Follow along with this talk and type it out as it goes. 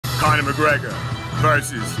Conor McGregor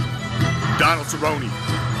versus Donald Cerrone.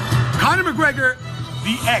 Conor McGregor,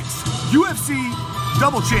 the ex-UFC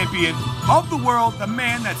double champion of the world, the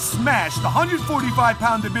man that smashed the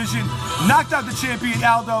 145-pound division, knocked out the champion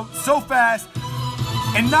Aldo so fast,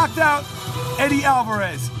 and knocked out Eddie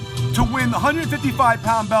Alvarez to win the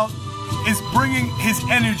 155-pound belt, is bringing his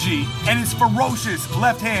energy and his ferocious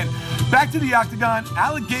left hand back to the octagon.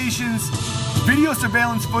 Allegations, video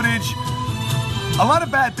surveillance footage, a lot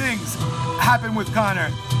of bad things happened with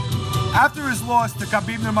Conor. After his loss to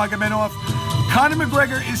Khabib Nurmagomedov, Conor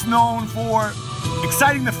McGregor is known for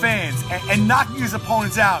exciting the fans and knocking his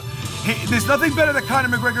opponents out. There's nothing better that Conor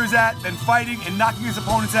McGregor is at than fighting and knocking his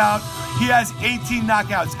opponents out. He has 18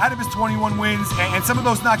 knockouts out of his 21 wins, and some of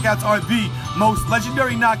those knockouts are the most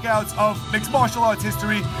legendary knockouts of mixed martial arts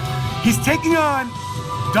history. He's taking on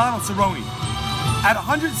Donald Cerrone at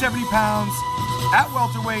 170 pounds at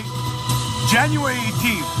welterweight, January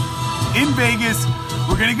 18th in Vegas.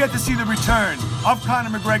 We're going to get to see the return of Conor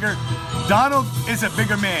McGregor. Donald is a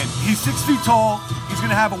bigger man. He's 6 feet tall. He's going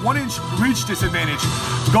to have a 1-inch reach disadvantage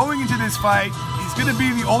going into this fight. He's going to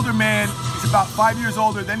be the older man. He's about 5 years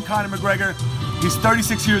older than Conor McGregor. He's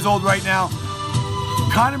 36 years old right now.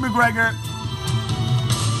 Conor McGregor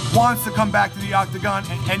wants to come back to the octagon,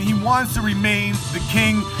 and he wants to remain the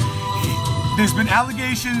king. There's been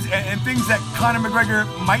allegations and things that Conor McGregor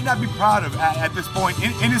might not be proud of at this point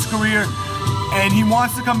in his career, and he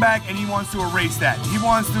wants to come back and he wants to erase that. He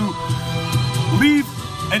wants to leave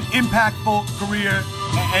an impactful career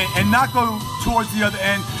and not go towards the other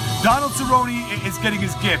end. Donald Cerrone is getting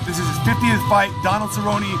his gift. This is his 50th fight. Donald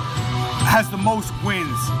Cerrone has the most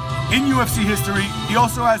wins in UFC history. He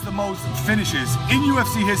also has the most finishes in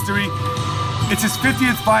UFC history. It's his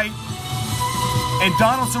 50th fight, and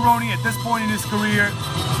Donald Cerrone at this point in his career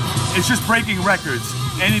is just breaking records.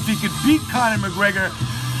 And if he could beat Conor McGregor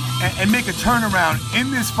and make a turnaround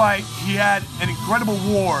in this fight, he had an incredible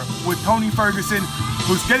war with Tony Ferguson,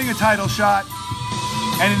 who's getting a title shot,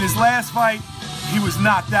 and in his last fight, he was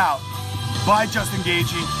knocked out by Justin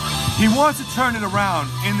Gaethje. He wants to turn it around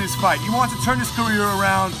in this fight. He wants to turn his career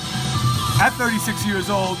around at 36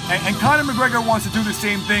 years old, and Conor McGregor wants to do the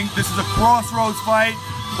same thing. This is a crossroads fight.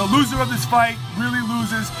 The loser of this fight really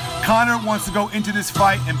loses. Conor wants to go into this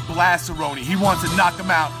fight and blast Cerrone. He wants to knock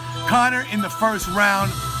him out. Conor in the first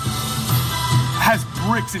round has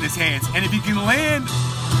bricks in his hands, and if he can land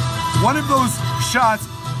one of those shots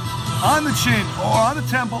on the chin or on the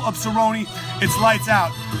temple of Cerrone, it's lights out.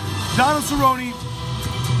 Donald Cerrone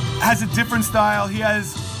has a different style. He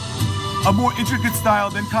has a more intricate style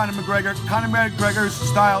than Conor McGregor. Conor McGregor's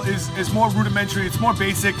style is more rudimentary, it's more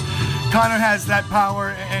basic. Conor has that power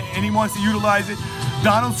and he wants to utilize it.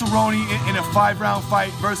 Donald Cerrone in a 5-round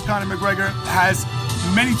fight versus Conor McGregor has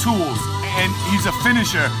many tools, and he's a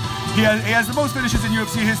finisher. He has the most finishes in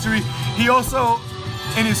UFC history. He also,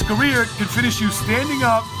 in his career, can finish you standing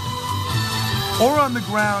up or on the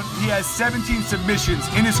ground. He has 17 submissions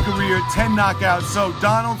in his career, 10 knockouts. So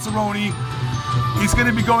Donald Cerrone, he's going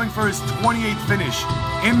to be going for his 28th finish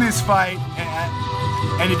in this fight.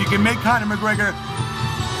 And if you can make Conor McGregor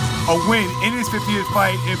a win in his 50th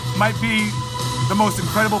fight, it might be the most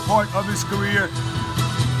incredible part of his career.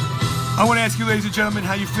 I want to ask you, ladies and gentlemen,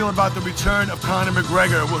 how you feel about the return of Conor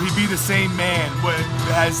McGregor. Will he be the same man?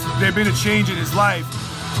 Has there been a change in his life?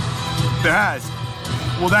 There has.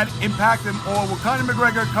 Will that impact him, or will Conor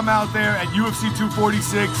McGregor come out there at UFC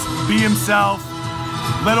 246, be himself,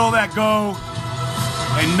 let all that go,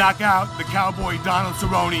 and knock out the cowboy Donald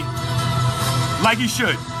Cerrone like he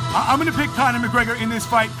should? I'm going to pick Conor McGregor in this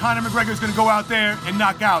fight. Conor McGregor is going to go out there and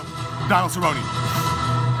knock out Donald Cerrone.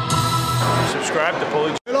 Subscribe to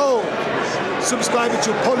Poli. Hello, subscribe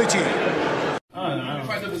to Poli. I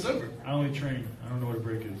only train. I don't know what a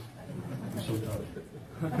break is. I'm so tough.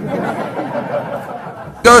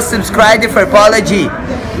 Go subscribe for Apology.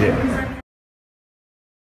 Yeah.